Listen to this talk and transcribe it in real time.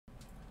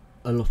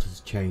A lot has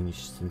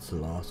changed since the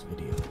last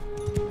video.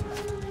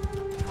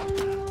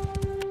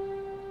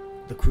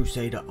 The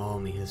Crusader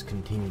army has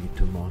continued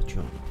to march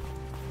on.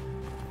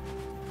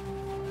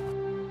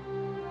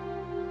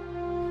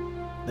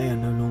 They are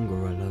no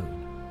longer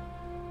alone.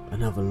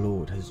 Another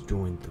lord has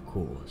joined the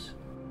cause.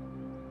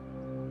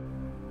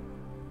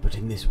 But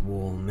in this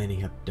war many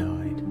have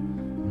died,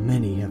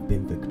 many have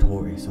been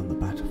victorious on the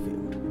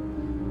battlefield.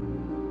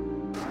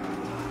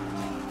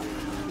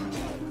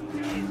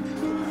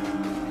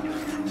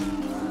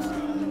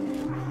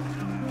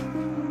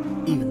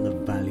 Even the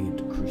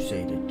valiant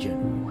Crusader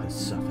general has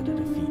suffered a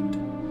defeat.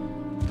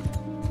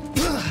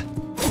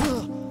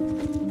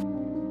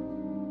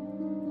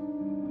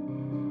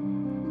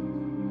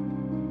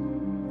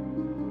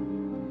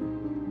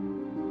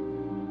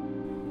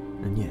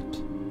 And yet,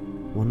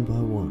 one by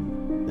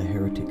one, the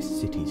heretic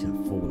cities have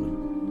fallen,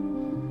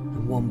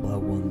 and one by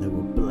one they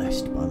were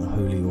blessed by the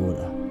Holy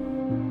Order.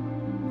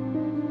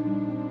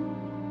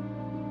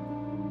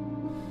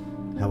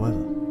 However,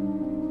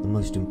 the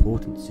most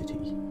important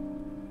city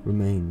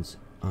remains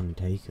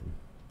untaken.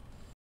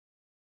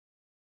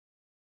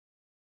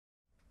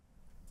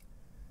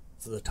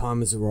 So the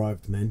time has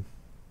arrived, men.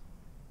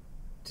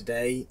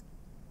 Today,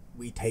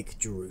 we take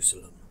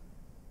Jerusalem.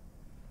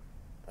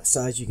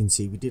 So as you can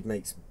see, we did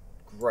make some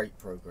great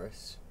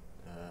progress.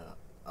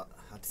 I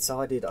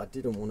decided I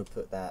didn't want to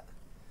put that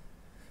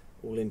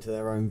all into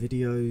their own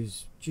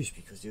videos, just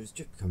because it was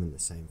just becoming the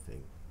same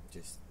thing.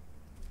 Just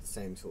the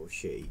same sort of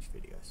shit each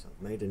video. So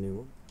I've made a new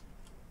one.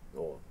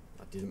 Or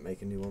I didn't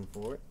make a new one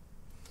for it.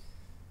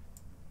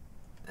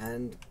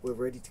 And we're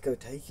ready to go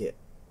take it.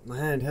 My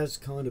hand has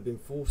kind of been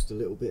forced a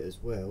little bit as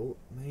well,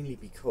 mainly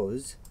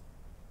because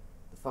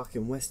the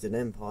fucking the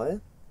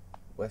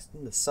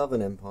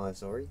Southern Empire,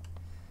 sorry,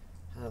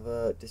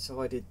 have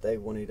decided they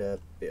wanted a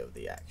bit of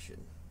the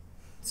action.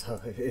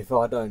 So if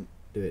I don't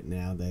do it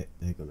now, they're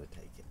gonna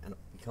take it, and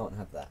we can't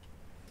have that.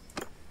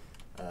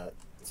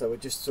 So we're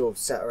just sort of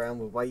sat around,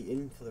 we're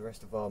waiting for the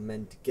rest of our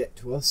men to get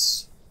to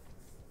us,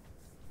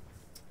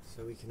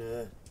 so we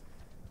can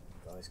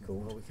guys,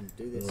 cool, we can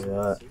do this.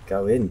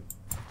 Go in.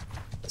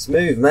 Let's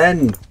move,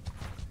 men,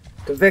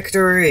 to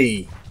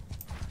victory.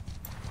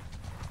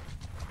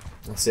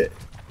 That's it.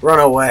 Run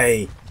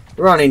away.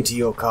 Run into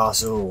your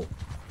castle.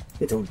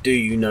 It'll do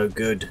you no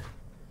good.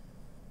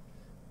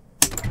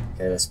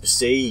 Okay, let's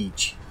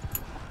besiege.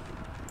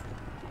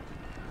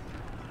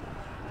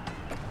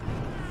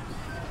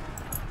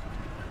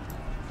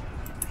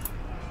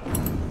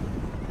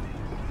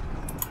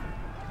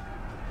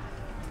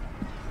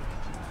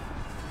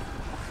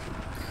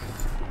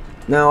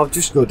 Now I've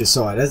just got to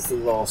decide, as the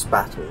last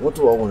battle, what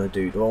do I want to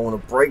do? Do I want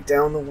to break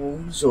down the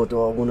walls, or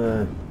do I want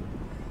to,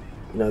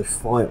 you know,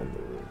 fight on the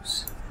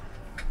walls?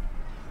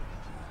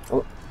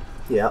 Oh,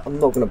 yeah, I'm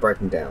not going to break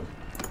them down.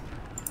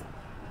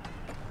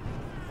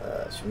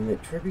 Should we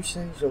make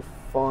trebuchets or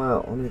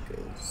fire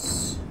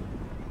onagers?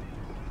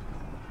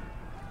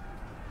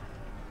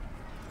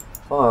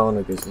 Fire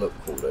onagers look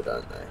cooler,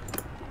 don't they?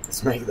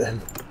 Let's make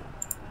them.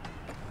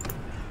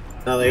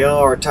 Now they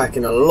are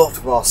attacking a lot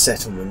of our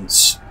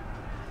settlements,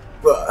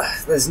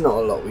 but there's not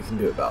a lot we can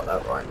do about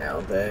that right now.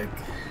 I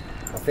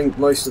think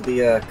most of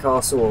the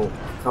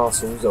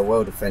castles are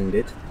well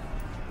defended.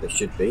 They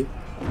should be.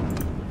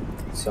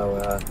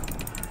 So,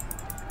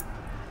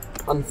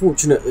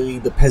 unfortunately,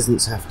 the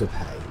peasants have to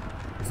pay.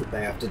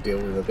 They have to deal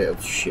with a bit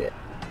of shit.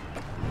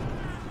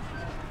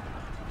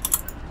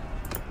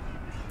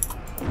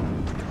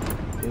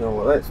 You know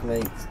what? Let's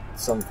make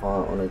some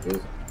fire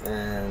onagers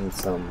and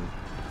some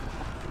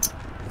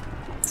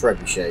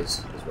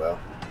trebuchets as well.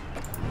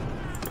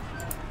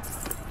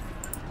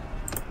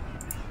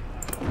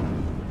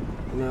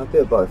 You know, a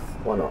bit of both.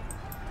 Why not?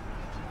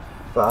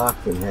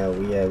 Fucking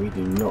hell, yeah, we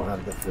do not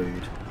have the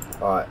food.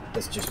 Alright,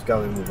 let's just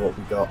go in with what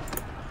we got.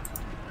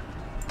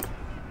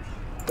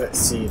 Let's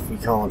see if we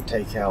can't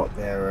take out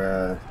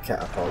their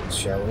catapults,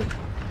 shall we?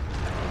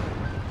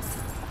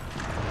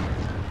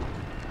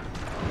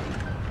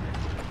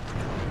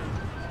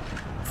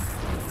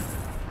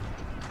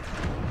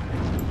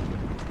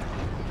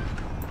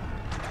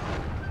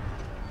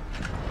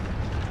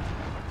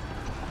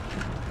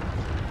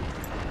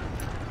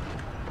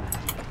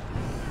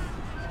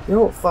 You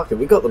know what, fuck it,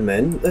 we got the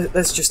men,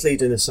 let's just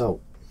lead an assault.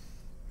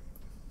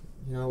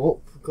 You know what,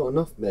 we've got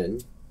enough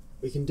men,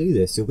 we can do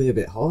this. It'll be a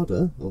bit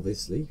harder,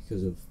 obviously,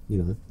 because of, you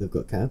know, they've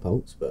got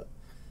catapults, but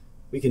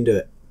we can do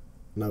it.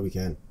 No, we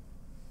can.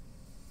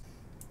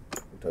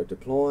 Auto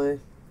deploy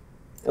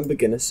and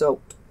begin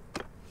assault.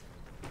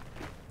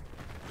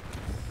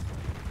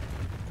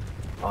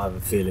 I have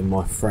a feeling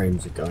my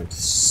frames are going to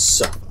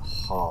suffer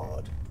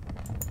hard.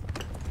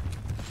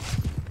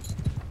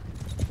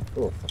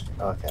 Oh,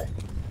 okay.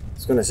 I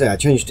was going to say, I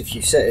changed a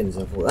few settings.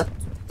 I thought, that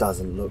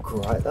doesn't look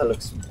right. That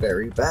looks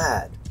very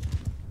bad.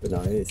 But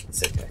no,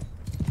 it's okay.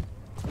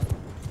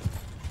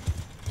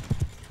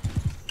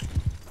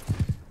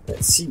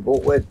 Let's see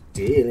what we're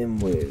dealing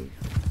with.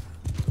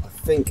 I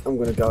think I'm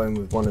going to go in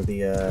with one of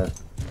the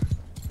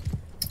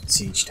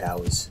siege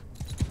towers.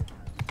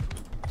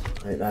 I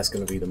think that's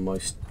going to be the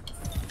most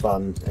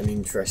fun and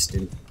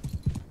interesting.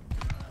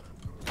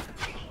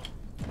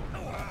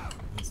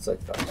 It's so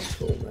fucking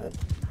cool, man.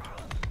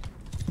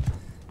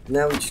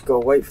 Now we just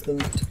gotta wait for them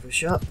to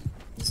push up.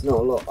 There's not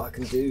a lot I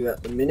can do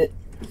at the minute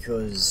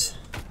because,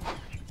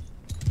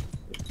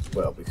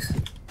 well,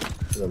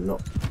 because I'm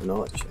not an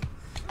archer.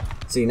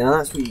 See, now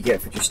that's what you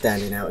get for just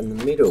standing out in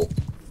the middle.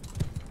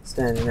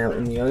 Standing out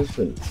in the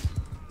open.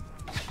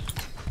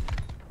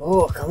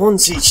 Oh, come on,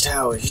 siege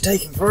towers, you're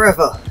taking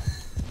forever.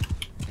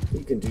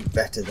 You can do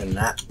better than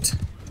that.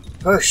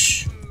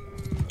 Push!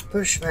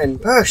 Push, men,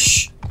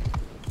 push!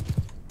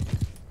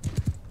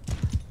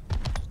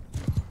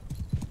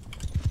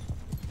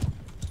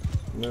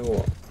 You know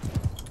what?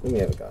 Let me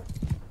have a go.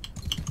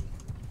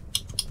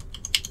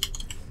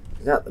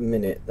 Because at the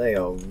minute, they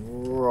are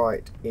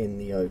right in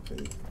the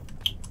open.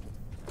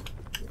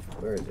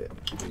 Where is it?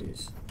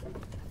 Use.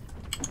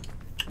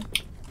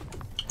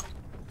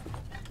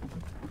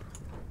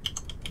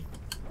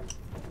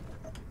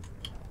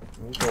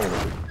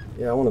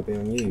 Yeah, I want to be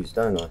on use,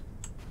 don't I?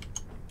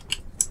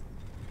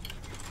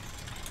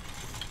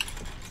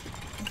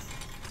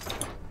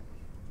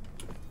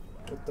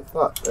 What the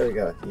fuck? There we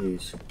go,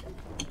 use.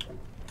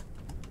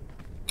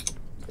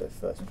 Go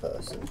first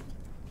person.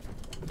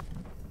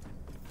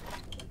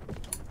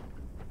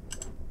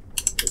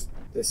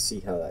 Let's see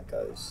how that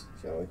goes,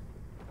 shall we?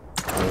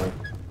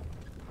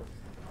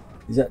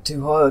 Is that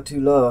too high or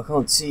too low? I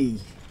can't see.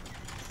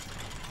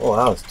 Oh,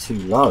 that was too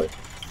low.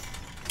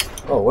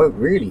 Oh, we're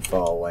really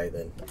far away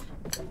then.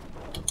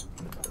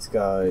 Let's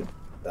go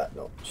that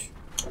notch.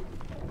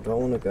 Do I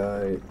want to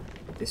go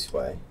this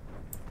way?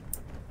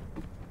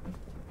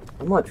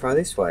 I might try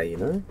this way, you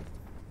know?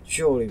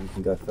 Surely we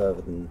can go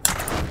further than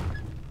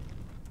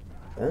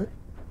that.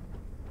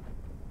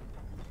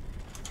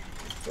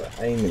 So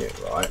aiming it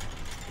right.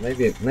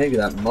 Maybe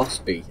that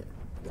must be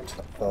the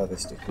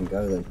farthest it can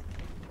go then.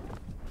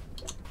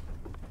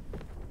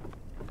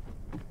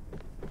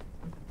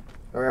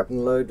 Hurry up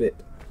and load it.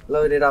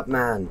 Load it up,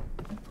 man.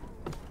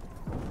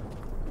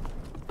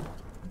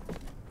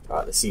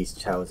 Alright, the siege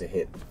towers are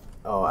hit.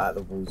 Oh, out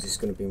of the walls. This is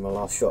going to be my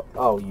last shot.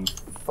 Oh, you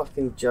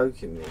fucking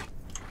joking me.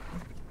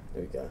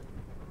 There we go.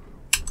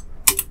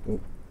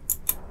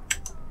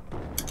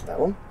 That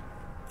one?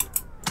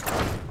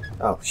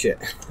 Oh, shit.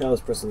 I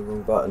was pressing the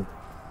wrong button.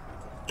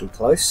 We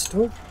close at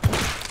all?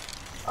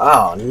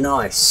 Oh,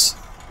 nice.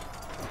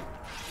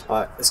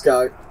 Alright, let's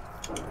go.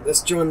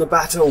 Let's join the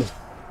battle.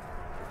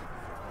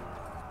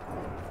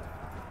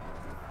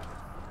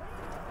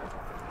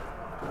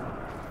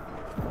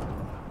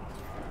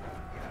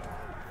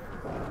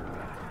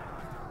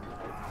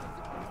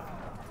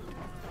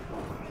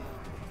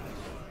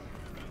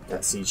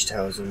 That siege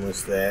tower's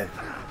almost there.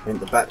 I think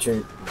the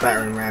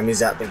battering ram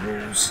is at the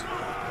walls.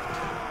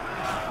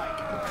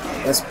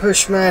 Let's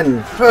push,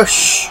 men!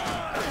 Push!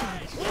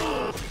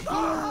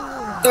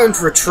 Don't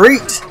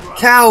retreat!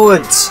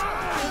 Cowards!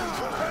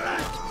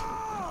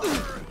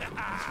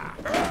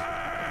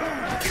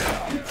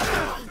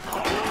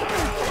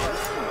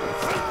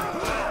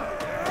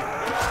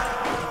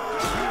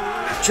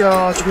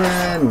 Charge,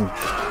 men!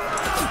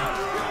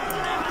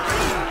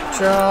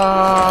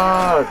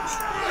 Charge!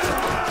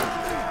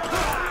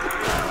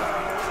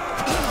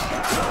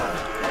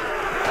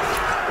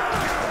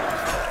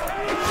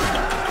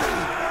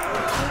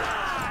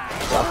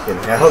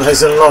 Fucking hell,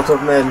 there's a lot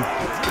of men.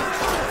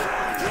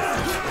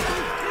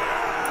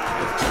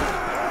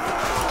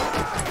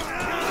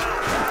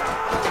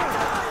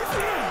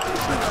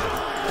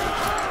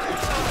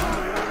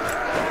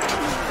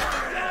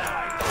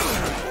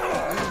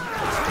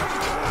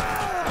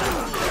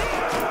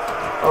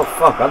 Oh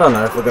fuck, I don't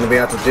know if we're going to be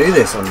able to do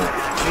this or not.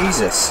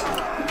 Jesus.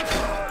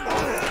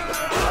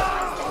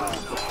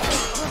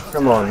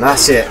 Come on,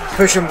 that's it.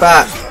 Push them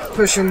back.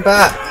 Push them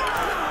back.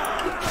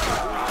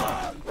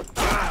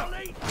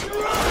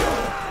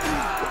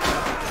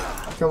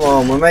 Come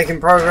on, we're making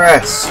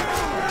progress.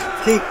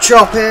 Keep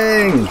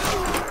chopping.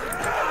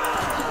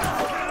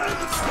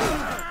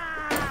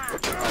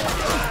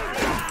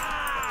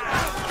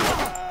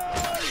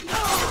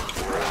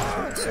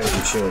 So we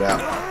can shield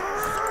out.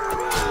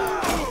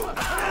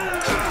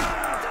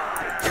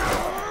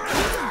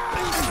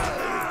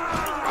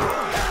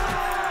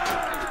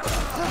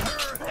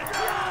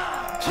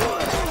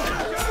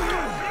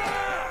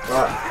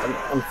 Right,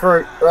 I'm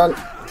through. Run.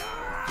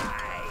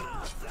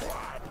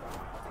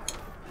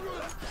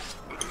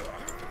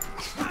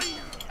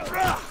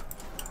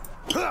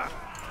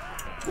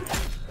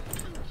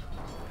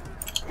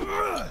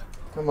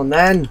 Come on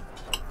then.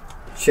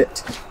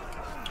 Shit.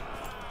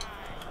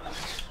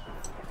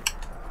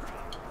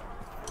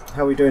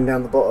 How are we doing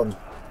down the bottom?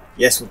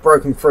 Yes, we've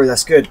broken through,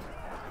 that's good.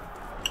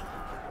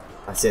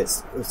 That's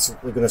it.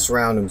 We're going to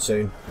surround them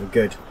soon. We're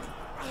good.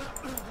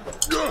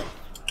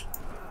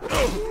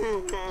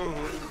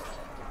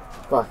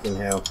 Fucking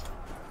hell.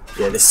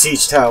 Yeah, the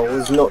siege tower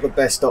was not the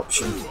best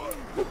option.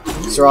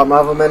 It's alright, my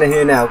other men are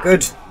here now.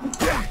 Good.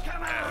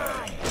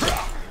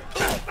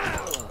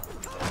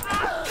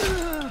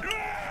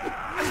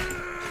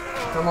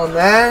 Come on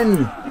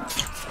then!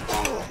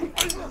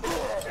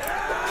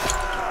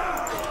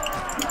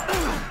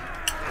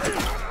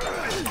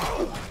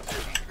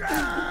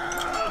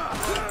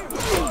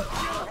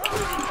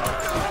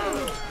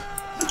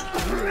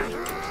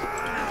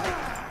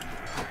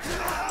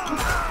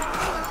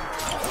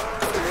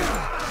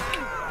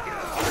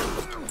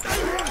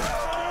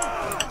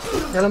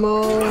 Kill them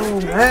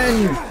all,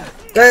 men!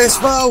 Deus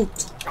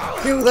Vult!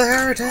 Kill the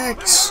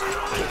heretics!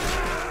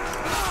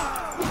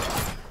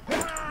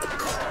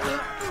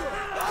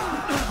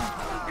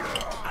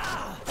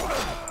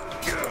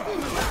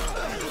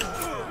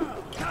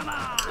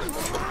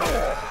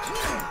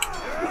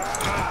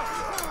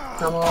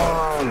 Come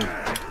on!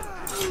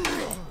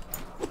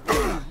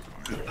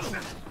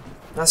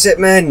 That's it,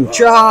 men!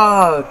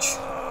 Charge!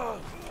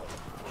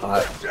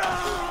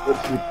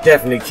 We've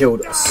definitely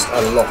killed us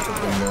a lot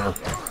of them now.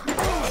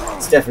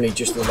 It's definitely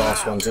just the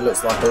last ones. It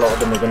looks like a lot of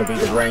them are going to be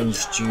the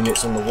ranged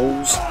units on the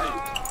walls.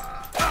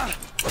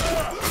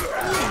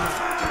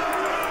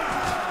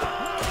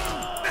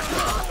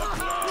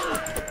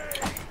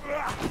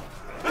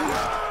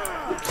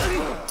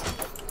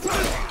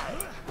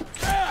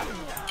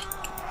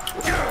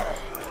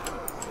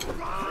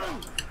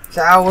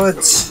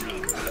 Cowards!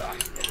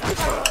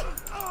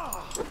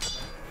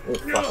 Oh,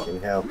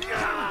 fucking hell.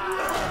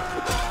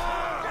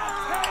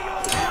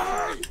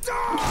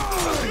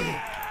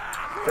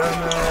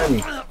 Come on!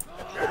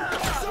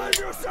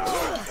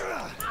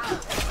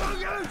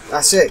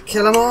 That's it,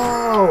 kill them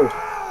all!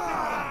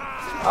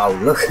 Oh,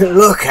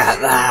 look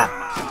at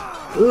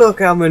that! Look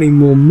how many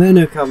more men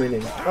are coming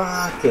in.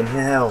 Fucking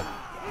hell.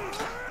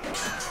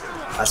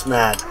 That's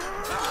mad.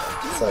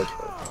 So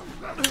cool.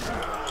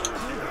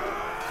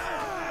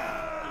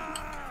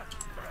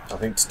 I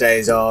think today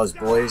is ours,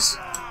 boys.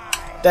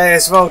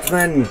 Deus Vult,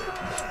 men!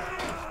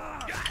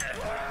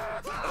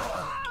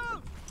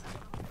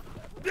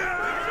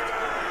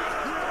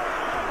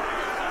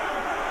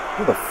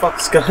 What the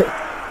fuck's going?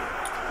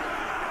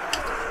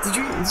 Did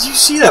you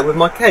see that with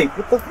my cape?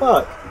 What the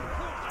fuck?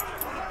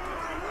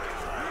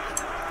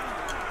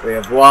 We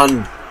have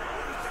won.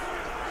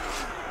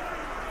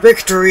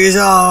 Victory is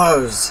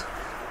ours.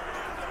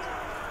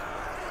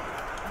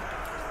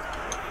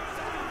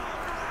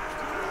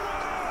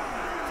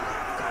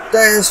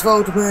 Deus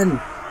Vult,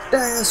 men!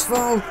 Deus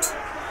Vult!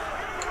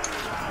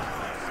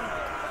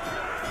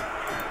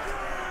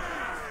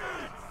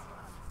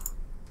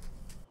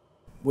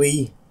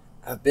 We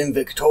have been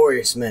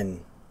victorious,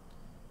 men.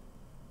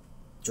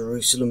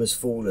 Jerusalem has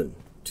fallen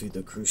to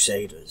the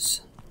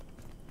Crusaders.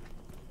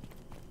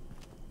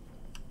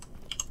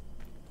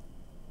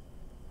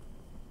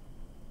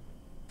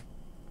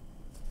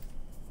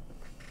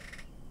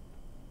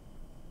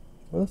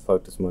 Why the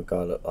fuck does my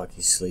guy look like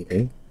he's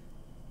sleeping?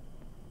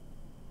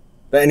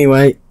 But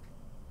anyway,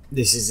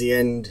 this is the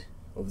end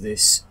of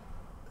this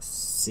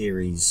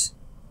series.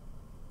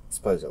 I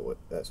suppose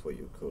that's what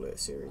you would call it, a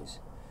series.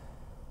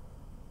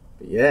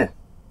 But yeah,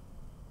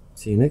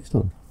 see you next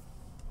time.